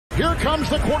Here comes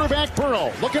the quarterback,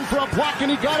 Burrow, looking for a block, and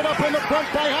he got it up in the front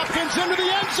by Hopkins into the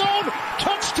end zone.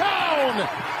 Touchdown!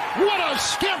 What a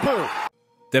scamper!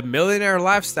 The millionaire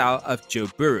lifestyle of Joe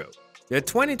Burrow. The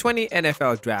 2020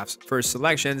 NFL Draft's first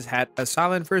selections had a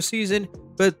silent first season,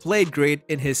 but played great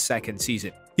in his second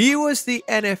season. He was the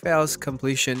NFL's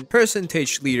completion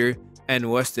percentage leader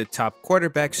and was the top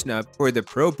quarterback snub for the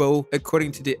Pro Bowl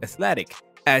according to The Athletic.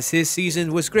 As his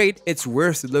season was great, it's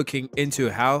worth looking into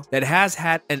how that has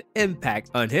had an impact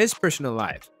on his personal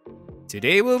life.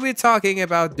 Today we'll be talking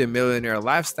about the millionaire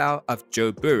lifestyle of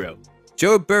Joe Burrow.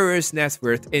 Joe Burrow's net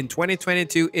worth in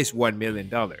 2022 is $1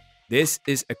 million. This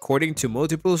is according to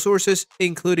multiple sources,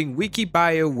 including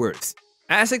WikiBioWorth.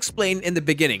 As explained in the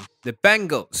beginning, the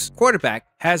Bengals quarterback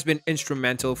has been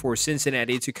instrumental for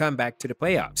Cincinnati to come back to the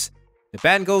playoffs. The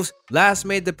Bengals last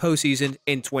made the postseason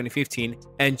in 2015,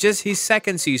 and just his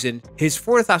second season, his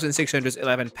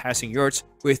 4,611 passing yards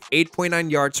with 8.9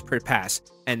 yards per pass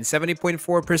and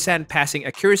 70.4% passing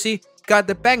accuracy got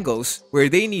the Bengals where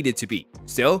they needed to be.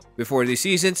 Still, before the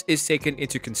season is taken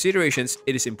into considerations,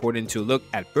 it is important to look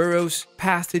at Burrow's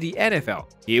path to the NFL.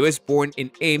 He was born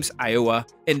in Ames, Iowa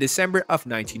in December of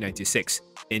 1996.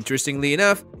 Interestingly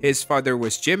enough, his father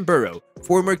was Jim Burrow,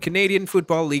 former Canadian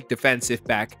Football League defensive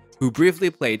back who briefly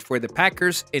played for the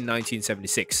Packers in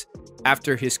 1976.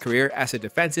 After his career as a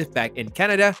defensive back in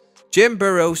Canada, Jim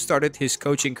Burrow started his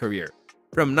coaching career.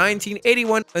 From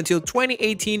 1981 until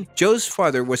 2018, Joe's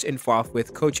father was involved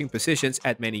with coaching positions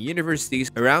at many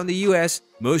universities around the US,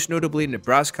 most notably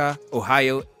Nebraska,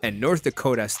 Ohio, and North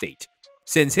Dakota State.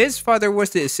 Since his father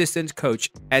was the assistant coach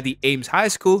at the Ames High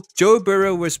School, Joe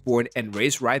Burrow was born and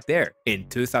raised right there. In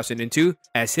 2002,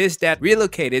 as his dad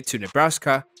relocated to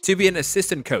Nebraska to be an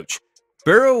assistant coach,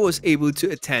 Burrow was able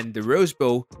to attend the Rose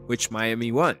Bowl, which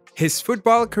Miami won. His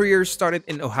football career started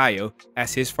in Ohio,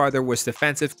 as his father was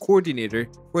defensive coordinator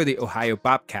for the Ohio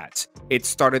Bobcats. It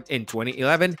started in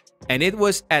 2011, and it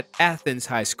was at Athens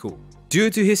High School. Due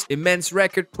to his immense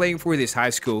record playing for this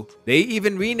high school, they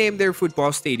even renamed their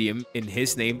football stadium in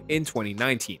his name in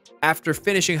 2019. After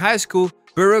finishing high school,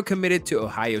 Burrow committed to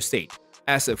Ohio State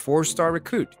as a four-star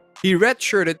recruit. He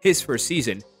redshirted his first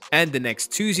season, and the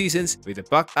next two seasons with the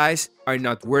Buckeyes are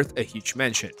not worth a huge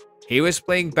mention. He was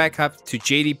playing backup to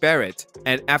J.D. Barrett,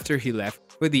 and after he left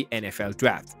for the NFL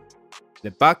Draft. The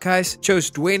Buckeyes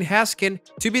chose Dwayne Haskins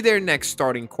to be their next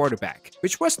starting quarterback,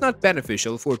 which was not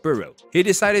beneficial for Burrow. He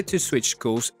decided to switch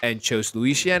schools and chose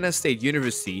Louisiana State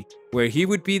University, where he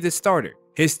would be the starter.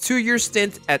 His two-year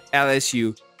stint at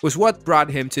LSU was what brought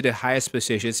him to the highest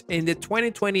positions in the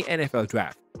 2020 NFL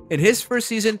Draft. In his first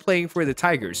season playing for the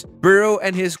Tigers, Burrow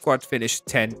and his squad finished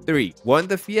 10-3, won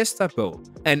the Fiesta Bowl,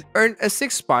 and earned a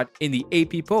sixth spot in the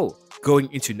AP poll. Going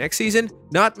into next season,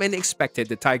 not many expected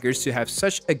the Tigers to have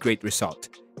such a great result.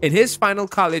 In his final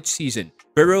college season,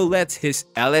 Burrow led his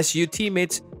LSU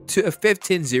teammates to a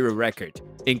 15-0 record,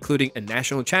 including a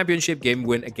national championship game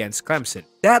win against Clemson.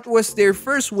 That was their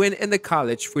first win in the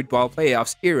college football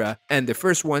playoffs era and the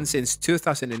first one since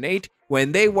 2008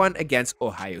 when they won against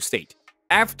Ohio State.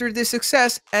 After this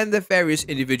success and the various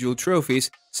individual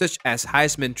trophies such as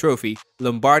Heisman Trophy,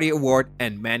 Lombardi Award,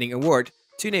 and Manning Award,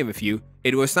 to name a few,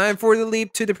 it was time for the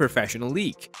leap to the professional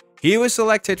league. He was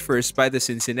selected first by the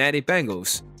Cincinnati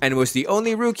Bengals and was the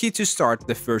only rookie to start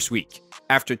the first week.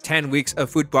 After 10 weeks of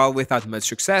football without much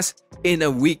success, in a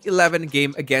Week 11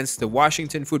 game against the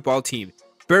Washington football team,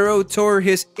 Burrow tore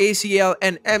his ACL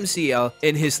and MCL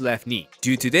in his left knee.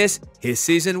 Due to this, his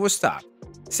season was stopped.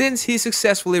 Since he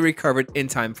successfully recovered in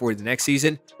time for the next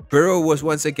season, Burrow was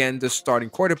once again the starting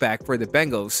quarterback for the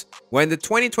Bengals when the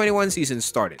 2021 season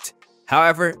started.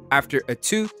 However, after a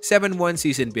 2-7-1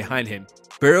 season behind him,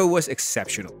 Burrow was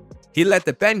exceptional. He led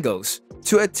the Bengals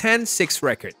to a 10-6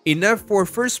 record, enough for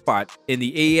first spot in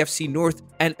the AFC North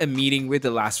and a meeting with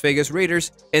the Las Vegas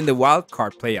Raiders in the wild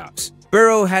card playoffs.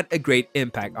 Burrow had a great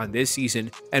impact on this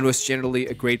season and was generally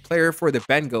a great player for the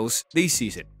Bengals this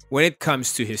season. When it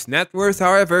comes to his net worth,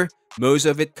 however, most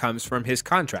of it comes from his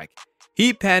contract.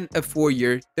 He penned a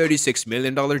 4-year, $36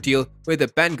 million deal with the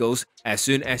Bengals as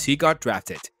soon as he got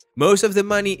drafted. Most of the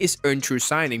money is earned through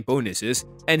signing bonuses,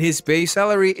 and his base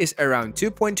salary is around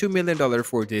 $2.2 million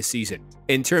for this season.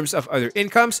 In terms of other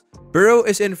incomes, Burrow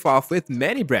is involved with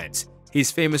many brands. His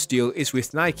famous deal is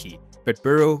with Nike, but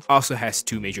Burrow also has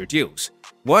two major deals.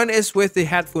 One is with the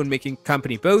headphone-making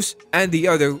company Bose, and the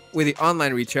other with the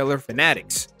online retailer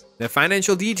Fanatics. The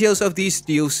financial details of these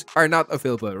deals are not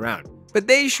available around, but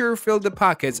they sure fill the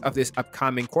pockets of this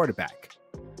upcoming quarterback.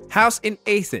 House in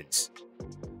Athens.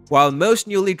 While most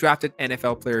newly drafted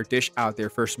NFL players dish out their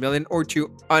first million or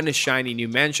two on a shiny new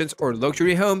mansions or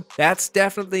luxury home, that's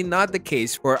definitely not the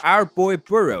case for our boy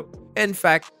Burrow. In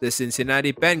fact, the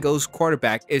Cincinnati Bengals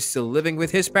quarterback is still living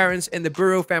with his parents in the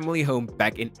Burrow family home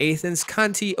back in Athens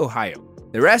County, Ohio.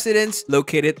 The residence,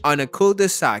 located on a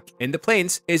cul-de-sac in the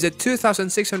Plains, is a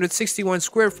 2,661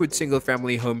 square foot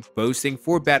single-family home boasting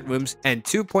 4 bedrooms and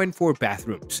 2.4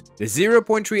 bathrooms. The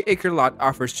 0.3-acre lot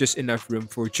offers just enough room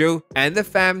for Joe and the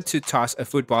fam to toss a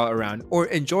football around or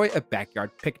enjoy a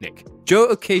backyard picnic. Joe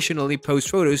occasionally posts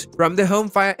photos from the home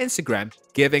via Instagram,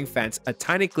 giving fans a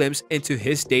tiny glimpse into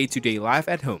his day-to-day life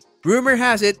at home. Rumor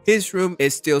has it his room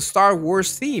is still Star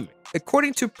Wars themed.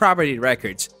 According to property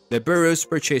records, the Burrows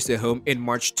purchased the home in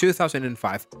March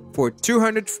 2005 for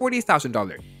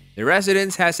 $240,000. The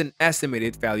residence has an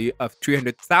estimated value of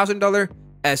 $300,000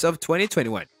 as of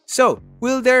 2021. So,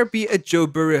 will there be a Joe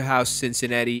Burrow House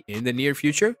Cincinnati in the near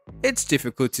future? It's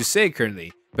difficult to say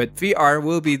currently, but VR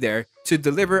will be there to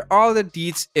deliver all the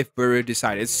deeds if Burrow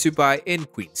decides to buy in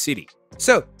Queen City.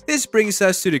 So, this brings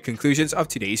us to the conclusions of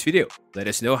today's video. Let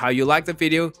us know how you liked the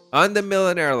video on the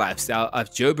millionaire lifestyle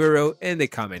of Joe Burrow in the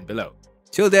comment below.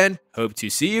 Till then, hope to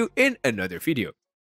see you in another video.